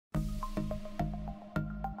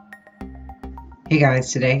Hey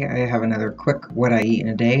guys, today I have another quick what I eat in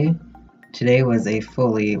a day. Today was a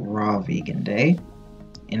fully raw vegan day,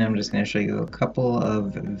 and I'm just going to show you a couple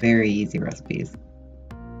of very easy recipes.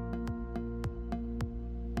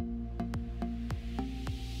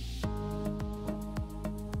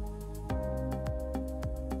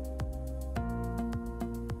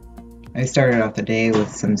 I started off the day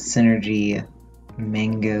with some Synergy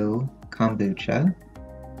mango kombucha.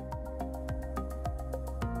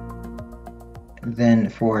 Then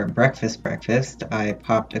for breakfast, I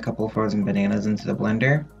popped a couple frozen bananas into the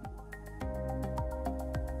blender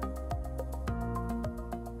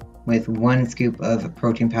with 1 scoop of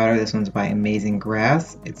protein powder. This one's by Amazing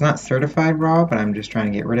Grass. It's not certified raw, but I'm just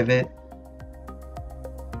trying to get rid of it.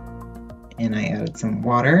 And I added some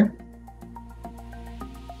water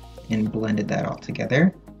and blended that all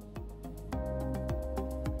together.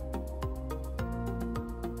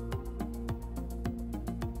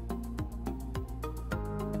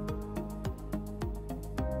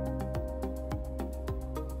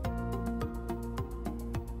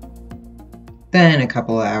 Then a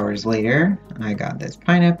couple of hours later, I got this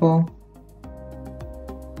pineapple,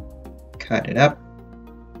 cut it up,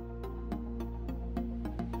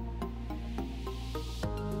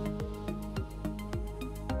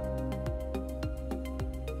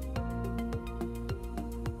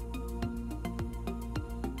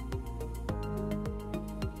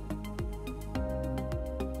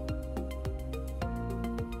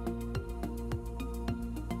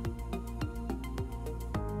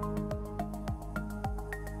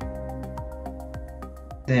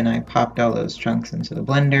 then I popped all those chunks into the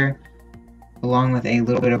blender, along with a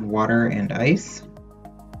little bit of water and ice.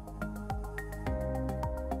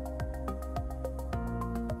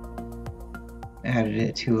 Added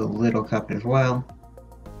it to a little cup as well.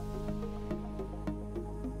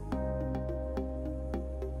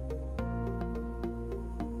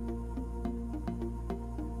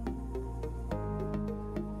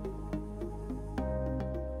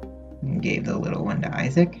 And gave the little one to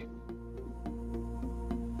Isaac.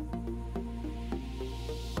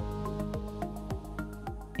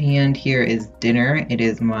 And here is dinner. It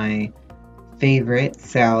is my favorite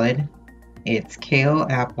salad. It's kale,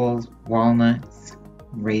 apples, walnuts,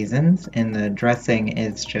 raisins, and the dressing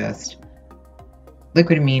is just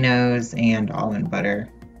liquid aminos and almond butter.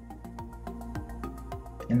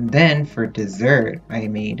 And then for dessert, I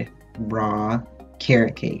made raw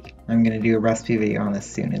carrot cake. I'm going to do a recipe video on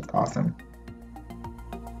this soon. It's awesome.